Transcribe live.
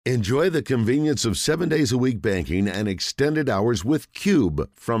Enjoy the convenience of 7 days a week banking and extended hours with Cube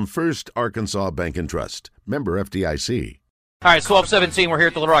from First Arkansas Bank and Trust. Member FDIC. All right, 12-17, we're here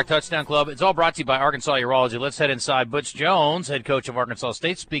at the Little Rock Touchdown Club. It's all brought to you by Arkansas Urology. Let's head inside. Butch Jones, head coach of Arkansas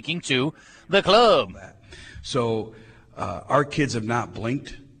State, speaking to the club. So our kids have not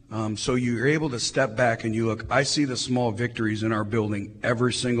blinked. So you're able to step back and you look. I see the small victories in our building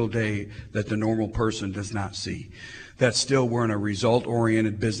every single day that the normal person does not see. That still, we're in a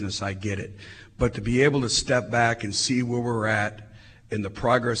result-oriented business, I get it. But to be able to step back and see where we're at and the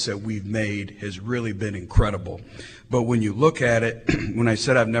progress that we've made has really been incredible. But when you look at it, when I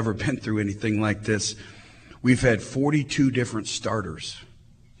said I've never been through anything like this, we've had 42 different starters,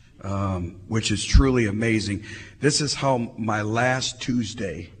 which is truly amazing. This is how my last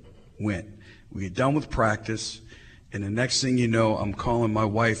Tuesday went. We get done with practice, and the next thing you know, I'm calling my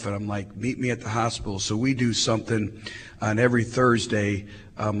wife, and I'm like, meet me at the hospital. So we do something on every Thursday.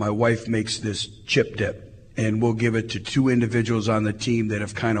 My wife makes this chip dip, and we'll give it to two individuals on the team that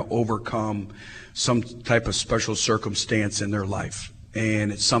have kind of overcome some type of special circumstance in their life.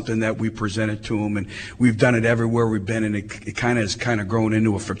 And it's something that we presented to them, and we've done it everywhere we've been, and it kind of has grown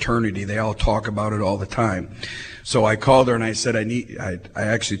into a fraternity. They all talk about it all the time. So I called her and I said, I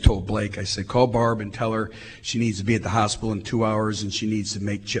actually told Blake, I said, call Barb and tell her she needs to be at the hospital in 2 hours and she needs to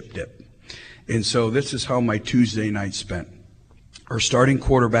make chip dip. And so this is how my Tuesday night spent. Our starting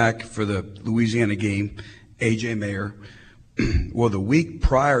quarterback for the Louisiana game, A.J. Mayer, well, the week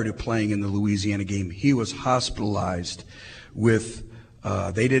prior to playing in the Louisiana game, he was hospitalized with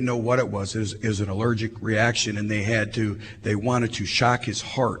they didn't know what it was. It was an allergic reaction, and they wanted to shock his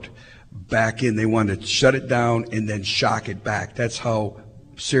heart back in. They wanted to shut it down and then shock it back. That's how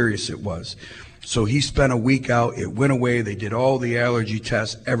serious it was. So he spent a week out. It went away. They did all the allergy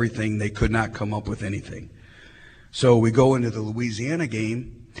tests, everything. They could not come up with anything. So we go into the Louisiana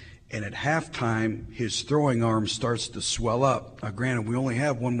game, and at halftime, his throwing arm starts to swell up. Now, granted, we only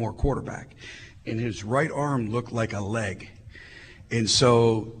have one more quarterback, and his right arm looked like a leg. And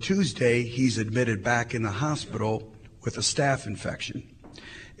so Tuesday, he's admitted back in the hospital with a staph infection.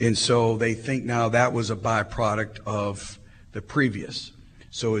 And so they think now that was a byproduct of the previous.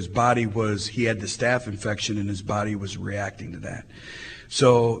 So his body he had the staph infection and his body was reacting to that.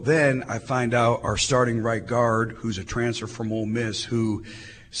 So then I find out our starting right guard, who's a transfer from Ole Miss, who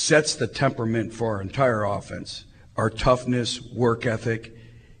sets the temperament for our entire offense, our toughness, work ethic,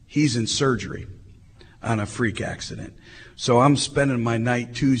 he's in surgery on a freak accident. So I'm spending my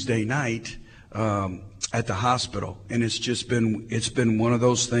night Tuesday night at the hospital, and it's been one of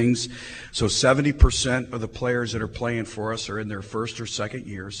those things. So 70% of the players that are playing for us are in their first or second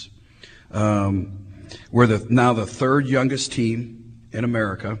years. We're now the third youngest team in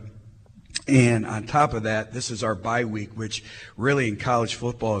America. And on top of that, this is our bye week, which really in college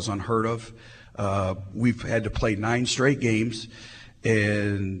football is unheard of. We've had to play 9 straight games,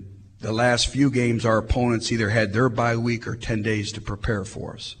 and the last few games, our opponents either had their bye week or 10 days to prepare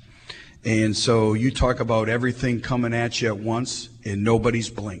for us. And so you talk about everything coming at you at once, and nobody's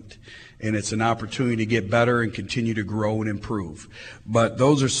blinked. And it's an opportunity to get better and continue to grow and improve. But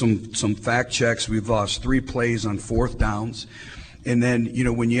those are some fact checks. We've lost 3 plays on 4th downs. And then,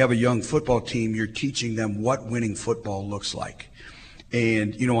 when you have a young football team, you're teaching them what winning football looks like.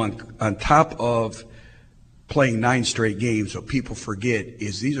 And, on top of playing 9 straight games, what people forget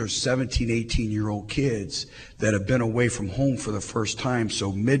is these are 17, 18-year-old kids that have been away from home for the first time.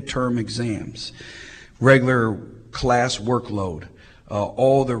 So midterm exams, regular class workload,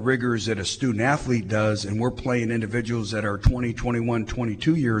 all the rigors that a student athlete does, and we're playing individuals that are 20, 21,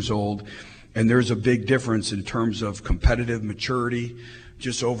 22 years old, and there's a big difference in terms of competitive maturity,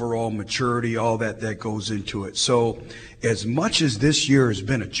 just overall maturity, all that goes into it. So as much as this year has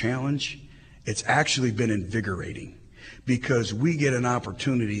been a challenge, it's actually been invigorating because we get an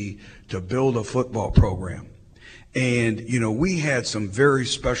opportunity to build a football program. And, we had some very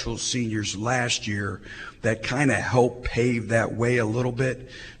special seniors last year that kind of helped pave that way a little bit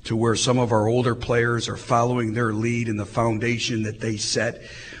to where some of our older players are following their lead in the foundation that they set.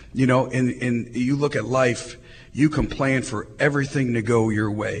 And you look at life, you can plan for everything to go your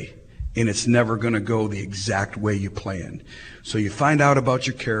way, and it's never going to go the exact way you planned. So you find out about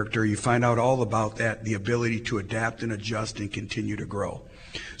your character, you find out all about that, the ability to adapt and adjust and continue to grow.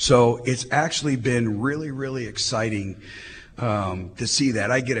 So it's actually been really, really exciting to see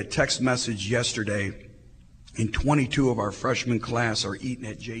that. I get a text message yesterday, and 22 of our freshman class are eating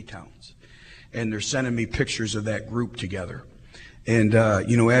at J-Towns, and they're sending me pictures of that group together. And,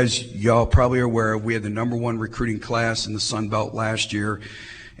 as y'all probably are aware, we had the #1 recruiting class in the Sun Belt last year,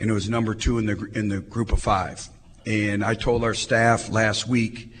 and it was #2 in the group of 5. And I told our staff last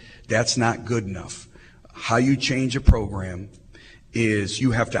week, that's not good enough. How you change a program is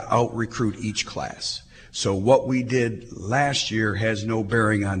you have to out-recruit each class. So what we did last year has no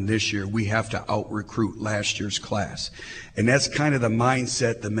bearing on this year. We have to out-recruit last year's class. And that's kind of the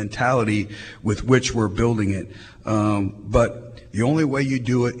mindset, the mentality with which we're building it. But the only way you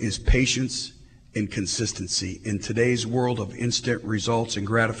do it is patience and consistency. In today's world of instant results and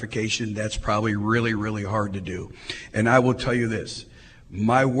gratification, that's probably really, really hard to do. And I will tell you this,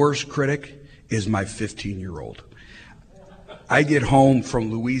 my worst critic is my 15-year-old. I get home from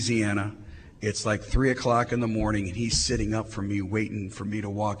Louisiana, it's like 3 o'clock in the morning, and he's sitting up for me, waiting for me to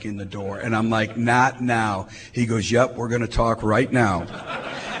walk in the door. And I'm like, not now. He goes, yep, we're going to talk right now.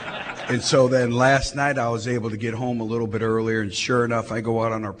 And so then last night I was able to get home a little bit earlier, and sure enough, I go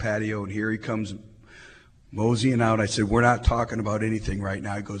out on our patio, and here he comes moseying out. I said, we're not talking about anything right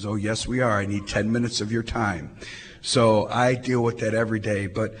now. He goes, oh, yes, we are. I need 10 minutes of your time. So I deal with that every day.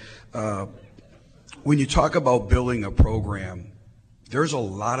 But when you talk about building a program, there's a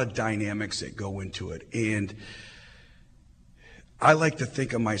lot of dynamics that go into it. And I like to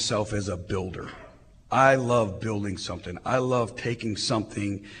think of myself as a builder. I love building something. I love taking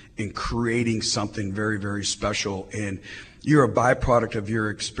something and creating something very, very special. And you're a byproduct of your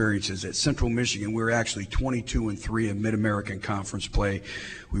experiences. At Central Michigan, we're actually 22-3 in Mid-American Conference play.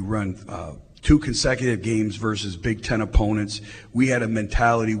 We run 2 consecutive games versus Big Ten opponents. We had a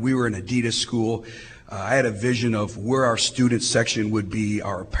mentality. We were an Adidas school. I had a vision of where our student section would be,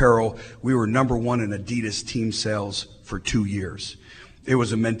 our apparel. We were #1 in Adidas team sales for 2 years. It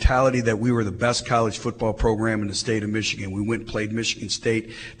was a mentality that we were the best college football program in the state of Michigan. We went and played Michigan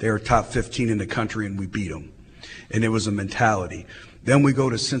State. They were top 15 in the country, and we beat them. And it was a mentality. Then we go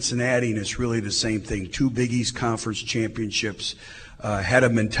to Cincinnati, and it's really the same thing. 2 Big East Conference championships. Had a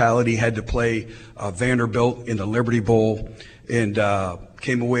mentality, had to play Vanderbilt in the Liberty Bowl, and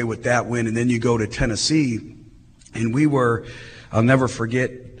came away with that win. And then you go to Tennessee, and I'll never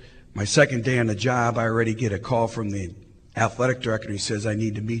forget, my second day on the job, I already get a call from the athletic director. He says, I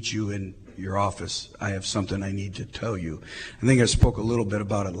need to meet you in your office. I have something I need to tell you. I think I spoke a little bit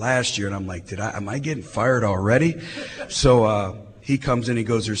about it last year, and I'm like, am I getting fired already? So he comes in, he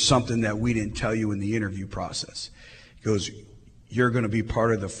goes, there's something that we didn't tell you in the interview process. He goes, you're going to be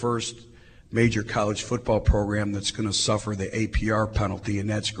part of the first major college football program that's going to suffer the APR penalty, and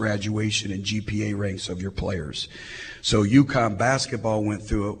that's graduation and GPA ranks of your players. So UConn basketball went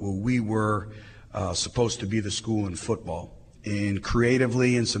through it. Well, we were supposed to be the school in football. And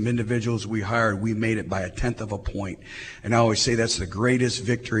creatively, and some individuals we hired, we made it by 1/10 of a point. And I always say that's the greatest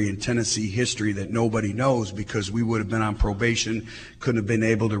victory in Tennessee history that nobody knows, because we would have been on probation, couldn't have been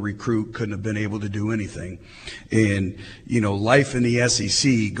able to recruit, couldn't have been able to do anything. And, you know, life in the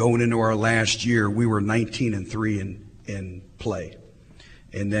SEC, going into our last year, we were 19-3 in play.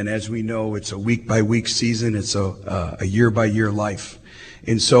 And then, as we know, it's a week-by-week season. It's a year-by-year life.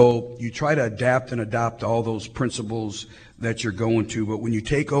 And so you try to adapt and adopt all those principles that you're going to. But when you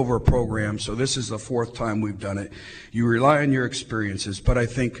take over a program, so this is the 4th time we've done it, you rely on your experiences. But I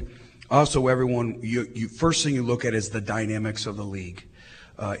think also everyone, you first thing you look at is the dynamics of the league.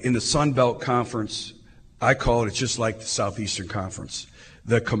 In the Sun Belt Conference, I call it's just like the Southeastern Conference.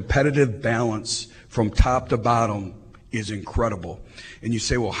 The competitive balance from top to bottom is incredible. And you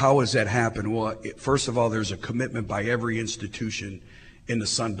say, well, how has that happened? Well, first of all, there's a commitment by every institution in the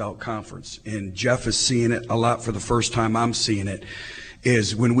Sun Belt Conference. And Jeff is seeing it a lot for the first time. I'm seeing it,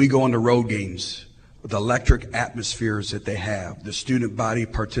 is when we go into road games, the electric atmospheres that they have, the student body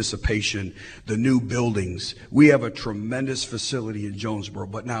participation, the new buildings. We have a tremendous facility in Jonesboro,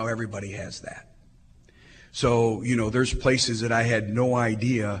 but now everybody has that. So, you know, there's places that I had no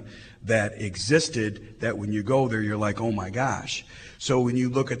idea that existed, that when you go there, you're like, oh my gosh. So when you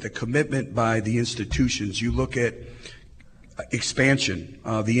look at the commitment by the institutions, you look at expansion.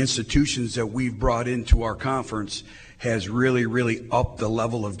 The institutions that we've brought into our conference has really, really upped the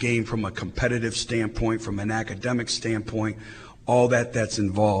level of game from a competitive standpoint, from an academic standpoint, all that's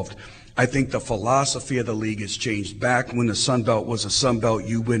involved. I think the philosophy of the league has changed. Back when the Sun Belt was a Sun Belt,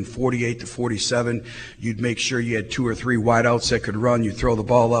 you win 48-47. You'd make sure you had 2 or 3 wideouts that could run. You throw the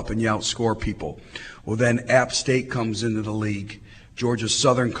ball up and you outscore people. Well, then App State comes into the league. Georgia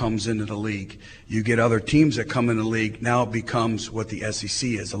Southern comes into the league. You get other teams that come in the league. Now it becomes what the SEC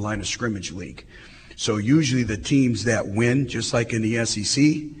is, a line of scrimmage league. So usually the teams that win, just like in the SEC,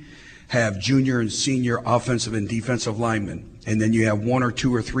 have junior and senior offensive and defensive linemen. And then you have 1 or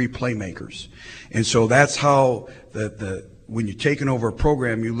 2 or 3 playmakers. And so that's how when you're taking over a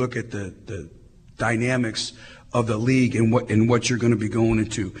program, you look at the dynamics of the league and what you're going to be going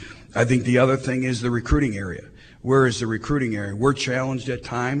into. I think the other thing is the recruiting area. Where is the recruiting area? We're challenged at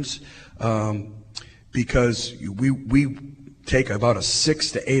times because we take about a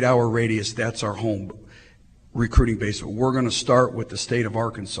 6 to 8 hour radius. That's our home recruiting base. But we're going to start with the state of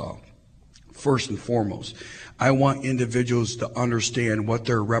Arkansas. First and foremost, I want individuals to understand what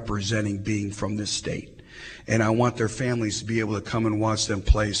they're representing being from this state. And I want their families to be able to come and watch them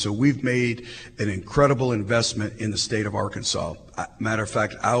play. So we've made an incredible investment in the state of Arkansas. Matter of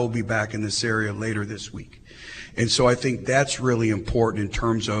fact, I will be back in this area later this week. And so I think that's really important in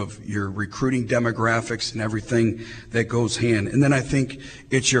terms of your recruiting demographics and everything that goes hand. And then I think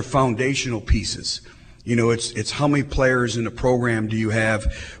it's your foundational pieces. You know, it's how many players in the program do you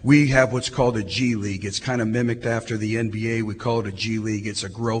have? We have what's called a G League. It's kind of mimicked after the NBA. We call it a G League. It's a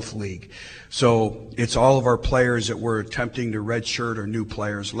growth league. So it's all of our players that we're attempting to redshirt or new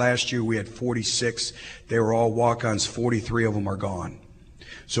players. Last year we had 46. They were all walk-ons. 43 of them are gone.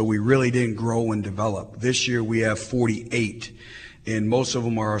 So we really didn't grow and develop. This year we have 48. And most of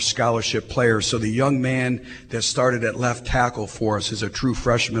them are our scholarship players. So the young man that started at left tackle for us is a true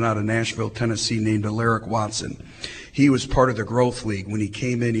freshman out of Nashville, Tennessee, named Alaric Watson. He was part of the Growth League. When he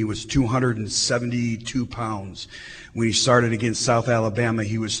came in, he was 272 pounds. When he started against South Alabama,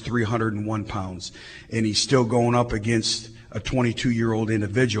 he was 301 pounds. And he's still going up against a 22-year-old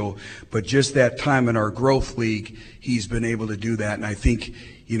individual. But just that time in our Growth League, he's been able to do that. And I think,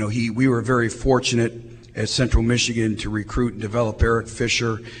 you know, we were very fortunate at Central Michigan to recruit and develop Eric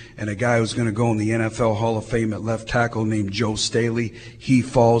Fisher and a guy who's going to go in the NFL Hall of Fame at left tackle named Joe Staley. He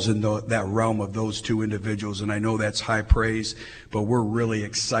falls in that realm of those two individuals, and I know that's high praise, but we're really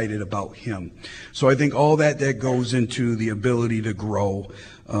excited about him. So I think all that goes into the ability to grow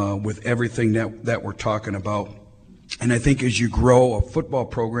with everything that we're talking about. And I think as you grow a football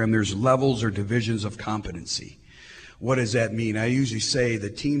program, there's levels or divisions of competency. What does that mean? I usually say the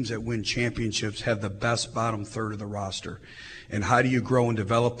teams that win championships have the best bottom third of the roster. And how do you grow and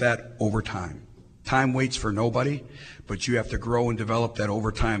develop that? Over time. Time waits for nobody, but you have to grow and develop that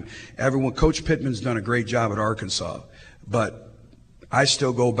over time. Coach Pittman's done a great job at Arkansas, but I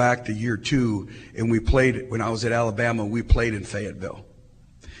still go back to year 2, and when I was at Alabama, we played in Fayetteville.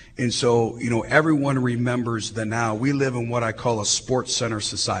 And so, you know, everyone remembers the now. We live in what I call a sports center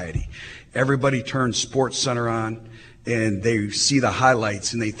society. Everybody turns Sports Center on, and they see the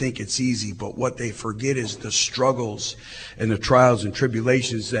highlights and they think it's easy, but what they forget is the struggles and the trials and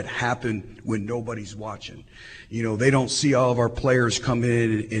tribulations that happen when nobody's watching. You know, they don't see all of our players come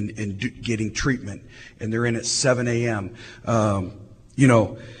in and getting treatment, and they're in at 7 a.m. You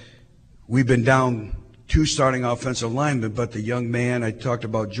know, we've been down 2 starting offensive linemen, but the young man, I talked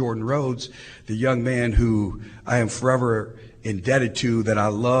about Jordan Rhodes, the young man who I am forever indebted to, that I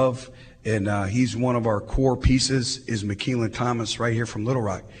love, and he's one of our core pieces, is McKeelan Thomas right here from Little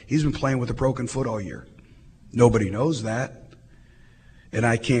Rock. He's been playing with a broken foot all year. Nobody knows that. And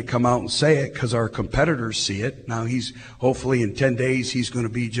I can't come out and say it because our competitors see it. Now hopefully in 10 days he's going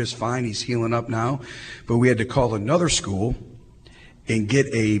to be just fine. He's healing up now. But we had to call another school and get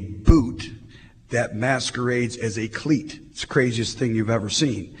a boot that masquerades as a cleat. It's the craziest thing you've ever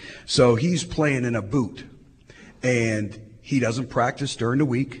seen. So he's playing in a boot, and he doesn't practice during the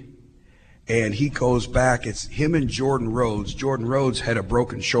week. And he goes back. It's him and Jordan Rhodes. Jordan Rhodes had a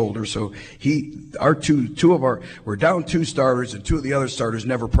broken shoulder, so we're down 2 starters, and 2 of the other starters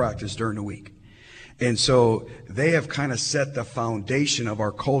never practiced during the week. And so they have kind of set the foundation of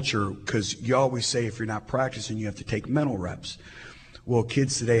our culture, because you always say if you're not practicing, you have to take mental reps. Well,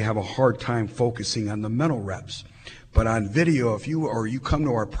 kids today have a hard time focusing on the mental reps. But on video, if you come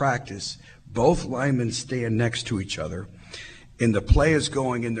to our practice, both linemen stand next to each other, and the play is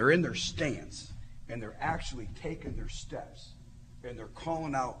going, and they're in their stance, and they're actually taking their steps, and they're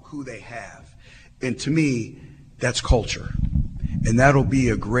calling out who they have. And to me, that's culture. And that'll be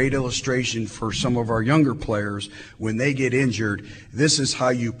a great illustration for some of our younger players when they get injured. This is how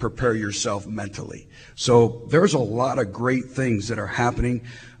you prepare yourself mentally. So there's a lot of great things that are happening.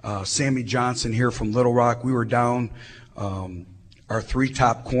 Sammy Johnson here from Little Rock, we were down our 3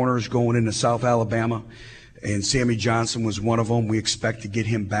 top corners going into South Alabama, and Sammy Johnson was one of them. We expect to get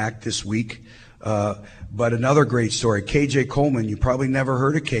him back this week. But another great story, KJ Coleman, you probably never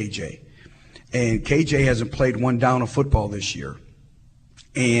heard of KJ. And KJ hasn't played 1 down of football this year.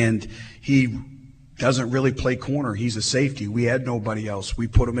 And he doesn't really play corner. He's a safety. We had nobody else. We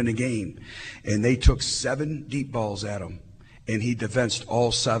put him in the game. And they took 7 deep balls at him, and he defensed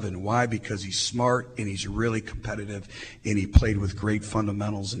all 7. Why? Because he's smart, and he's really competitive, and he played with great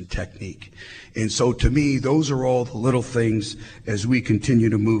fundamentals and technique. And so to me, those are all the little things as we continue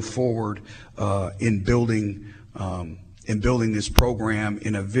to move forward in building this program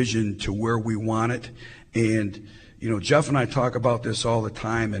in a vision to where we want it. And, Jeff and I talk about this all the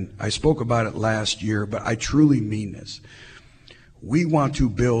time, and I spoke about it last year, but I truly mean this. We want to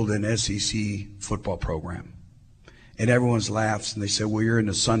build an SEC football program. And everyone laughs, and they say, well, you're in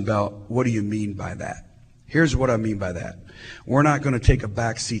the Sun Belt. What do you mean by that? Here's what I mean by that. We're not going to take a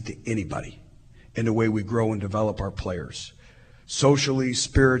back seat to anybody in the way we grow and develop our players. Socially,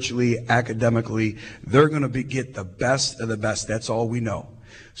 spiritually, academically, they're going to get the best of the best. That's all we know.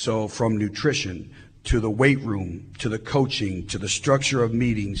 So from nutrition to the weight room, to the coaching, to the structure of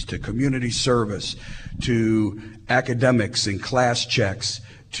meetings, to community service, to academics and class checks,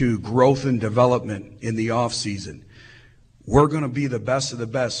 to growth and development in the off season. We're going to be the best of the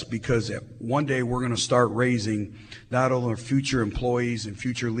best, because one day we're going to start raising not only future employees and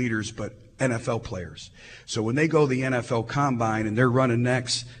future leaders, but NFL players. So when they go to the NFL Combine and they're running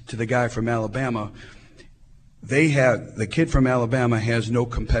next to the guy from Alabama, the kid from Alabama has no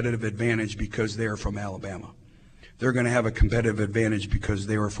competitive advantage because they're from Alabama. They're going to have a competitive advantage because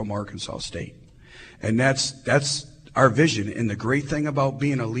they were from Arkansas State. And that's our vision. And the great thing about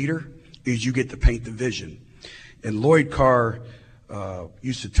being a leader is you get to paint the vision. And Lloyd Carr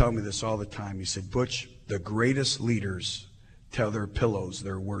used to tell me this all the time. He said, Butch, the greatest leaders tell their pillows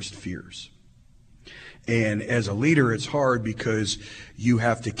their worst fears. And as a leader, it's hard because you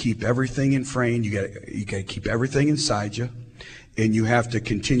have to keep everything in frame. You got to keep everything inside you, and you have to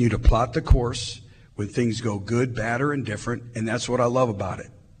continue to plot the course when things go good, bad, or indifferent. And that's what I love about it.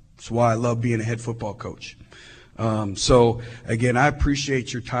 That's why I love being a head football coach. So again, I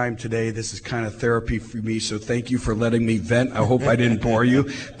appreciate your time today. This is kind of therapy for me, so thank you for letting me vent. I hope I didn't bore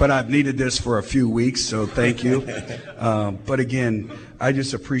you, but I've needed this for a few weeks, so thank you. But again, I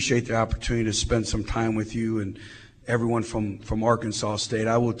just appreciate the opportunity to spend some time with you and everyone from Arkansas State.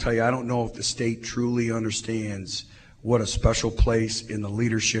 I will tell you, I don't know if the state truly understands what a special place in the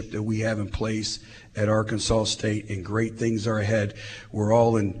leadership that we have in place at Arkansas State, and great things are ahead. We're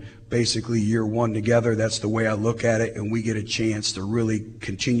all in basically year one together. That's the way I look at it, and we get a chance to really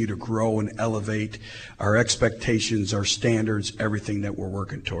continue to grow and elevate our expectations, our standards, everything that we're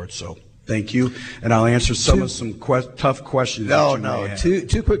working towards. So thank you, and I'll answer some tough questions. No.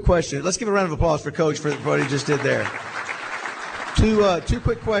 Two quick questions. Let's give a round of applause for Coach for what he just did there. Two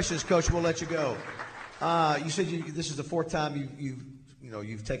quick questions, Coach. We'll let you go. You said this is the fourth time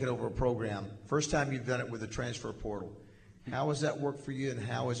you've taken over a program. First time you've done it with a transfer portal. How has that worked for you, and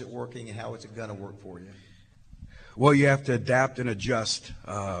how is it working, and how is it going to work for you? Well, you have to adapt and adjust.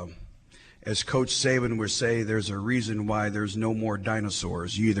 As Coach Saban would say, there's a reason why there's no more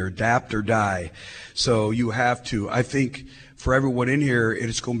dinosaurs. You either adapt or die. So you have to. I think for everyone in here,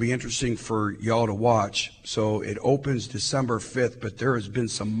 it's going to be interesting for y'all to watch. So it opens December 5th, but there has been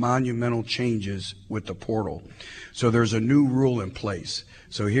some monumental changes with the portal. So there's a new rule in place.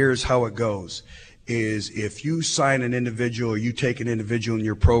 So here's how it goes. Is if you sign an individual or you take an individual in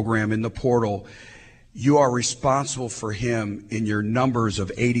your program in the portal, you are responsible for him in your numbers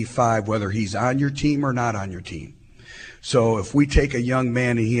of 85, whether he's on your team or not on your team. So if we take a young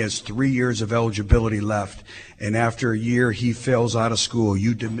man and he has 3 years of eligibility left, and after a year he fails out of school,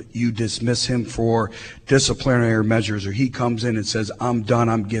 you dismiss him for disciplinary measures, or he comes in and says, I'm done,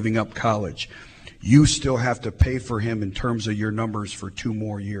 I'm giving up college, you still have to pay for him in terms of your numbers for 2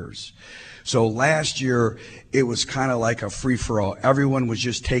 more years. So last year, it was kind of like a free-for-all. Everyone was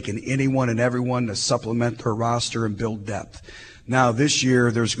just taking anyone and everyone to supplement their roster and build depth. Now this year,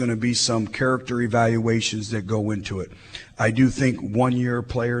 there's going to be some character evaluations that go into it. I do think one-year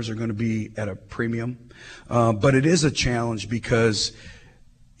players are going to be at a premium. But it is a challenge because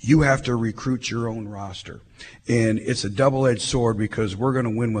you have to recruit your own roster. And it's a double-edged sword because we're going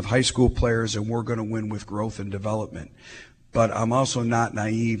to win with high school players and we're going to win with growth and development. But I'm also not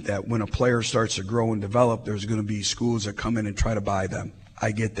naive that when a player starts to grow and develop, there's going to be schools that come in and try to buy them.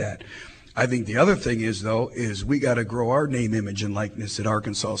 I get that. I think the other thing is, though, is we got to grow our name, image, and likeness at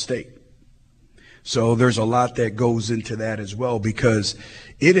Arkansas State. So there's a lot that goes into that as well because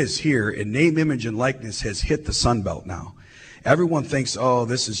it is here, and name, image, and likeness has hit the Sun Belt now. Everyone thinks, oh,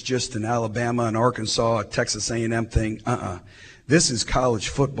 this is just an Alabama and Arkansas, a Texas A&M thing. This is college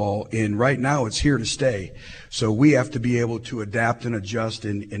football, and right now it's here to stay. So we have to be able to adapt and adjust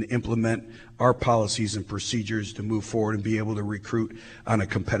and implement our policies and procedures to move forward and be able to recruit on a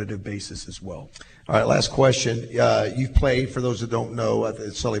competitive basis as well. All right, last question. You've played, for those that don't know,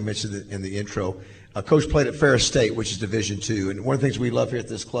 Sully mentioned it in the intro, Coach played at Ferris State, which is Division II. And one of the things we love here at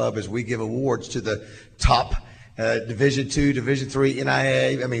this club is we give awards to the top Division II, Division III,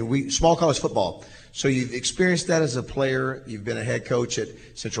 NIA. I mean, small college football. So you've experienced that as a player. You've been a head coach at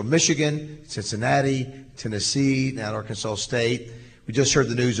Central Michigan, Cincinnati, Tennessee, now at Arkansas State. We just heard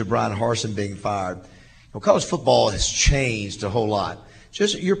the news of Brian Harsin being fired. Well, college football has changed a whole lot.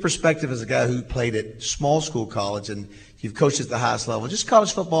 Just your perspective as a guy who played at small school college and you've coached at the highest level, just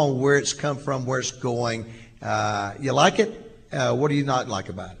college football and where it's come from, where it's going. You like it? What do you not like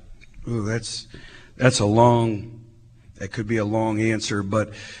about it? Ooh, that could be a long answer,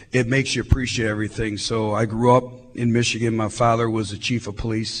 but it makes you appreciate everything. So I grew up in Michigan. My father was the chief of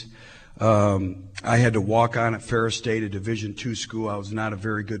police. I had to walk on at Ferris State, a Division II school. I was not a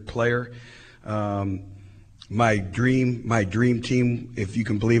very good player. My dream team, if you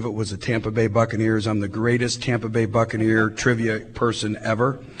can believe it, was the Tampa Bay Buccaneers. I'm the greatest Tampa Bay Buccaneer trivia person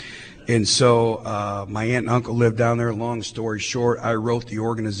ever. And so my aunt and uncle lived down there. Long story short, I wrote the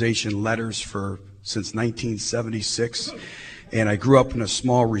organization letters since 1976. And I grew up in a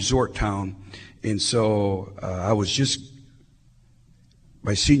small resort town. And so I was just,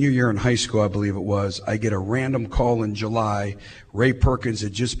 my senior year in high school, I believe it was, I get a random call in July. Ray Perkins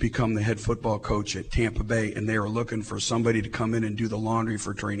had just become the head football coach at Tampa Bay, and they were looking for somebody to come in and do the laundry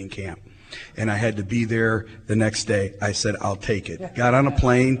for training camp. And I had to be there the next day. I said, I'll take it. Got on a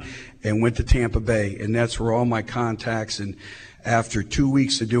plane and went to Tampa Bay, and that's where all my contacts. And after 2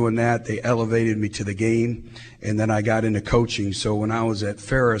 weeks of doing that, they elevated me to the game, and then I got into coaching. So when I was at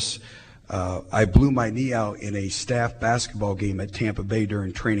Ferris, I blew my knee out in a staff basketball game at Tampa Bay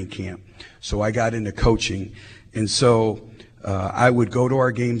during training camp. So I got into coaching. And so I would go to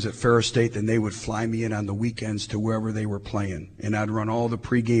our games at Ferris State, then they would fly me in on the weekends to wherever they were playing. And I'd run all the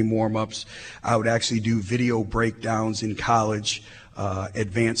pregame warm-ups. I would actually do video breakdowns in college,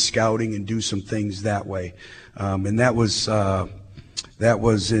 advanced scouting, and do some things that way. And that was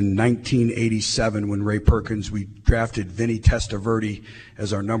in 1987 when Ray Perkins, we drafted Vinny Testaverde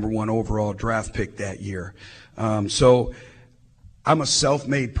as our #1 overall draft pick that year. So I'm a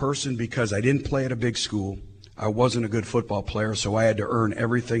self-made person because I didn't play at a big school. I wasn't a good football player, so I had to earn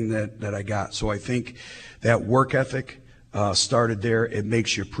everything that I got. So I think that work ethic started there. It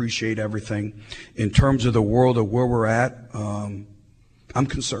makes you appreciate everything. In terms of the world of where we're at, I'm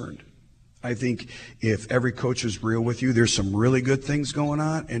concerned. I think if every coach is real with you, there's some really good things going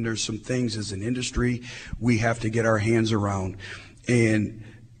on, and there's some things as an industry we have to get our hands around. And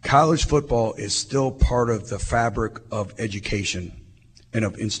college football is still part of the fabric of education and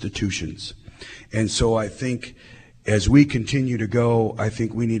of institutions. And so I think as we continue to go, I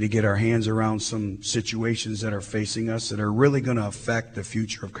think we need to get our hands around some situations that are facing us that are really going to affect the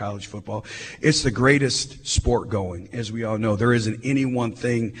future of college football. It's the greatest sport going, as we all know. There isn't any one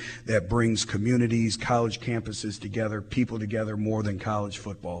thing that brings communities, college campuses together, people together more than college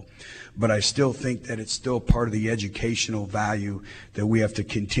football. But I still think that it's still part of the educational value that we have to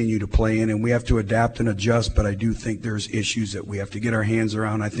continue to play in, and we have to adapt and adjust, but I do think there's issues that we have to get our hands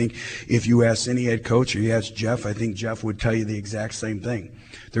around. I think if you ask any head coach or you ask Jeff, I think Jeff would tell you the exact same thing.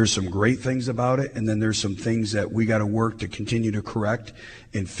 There's some great things about it, and then there's some things that we got to work to continue to correct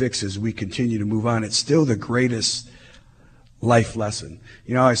and fix as we continue to move on. It's still the greatest life lesson.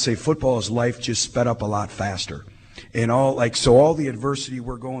 You know, I say football is life just sped up a lot faster. And all the adversity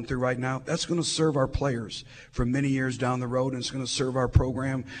we're going through right now, that's going to serve our players for many years down the road, and it's going to serve our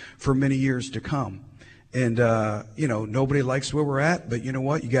program for many years to come. And, nobody likes where we're at, but you know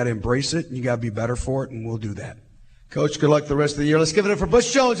what? You got to embrace it, and you got to be better for it, and we'll do that. Coach, good luck the rest of the year. Let's give it up for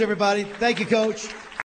Butch Jones, everybody. Thank you, Coach.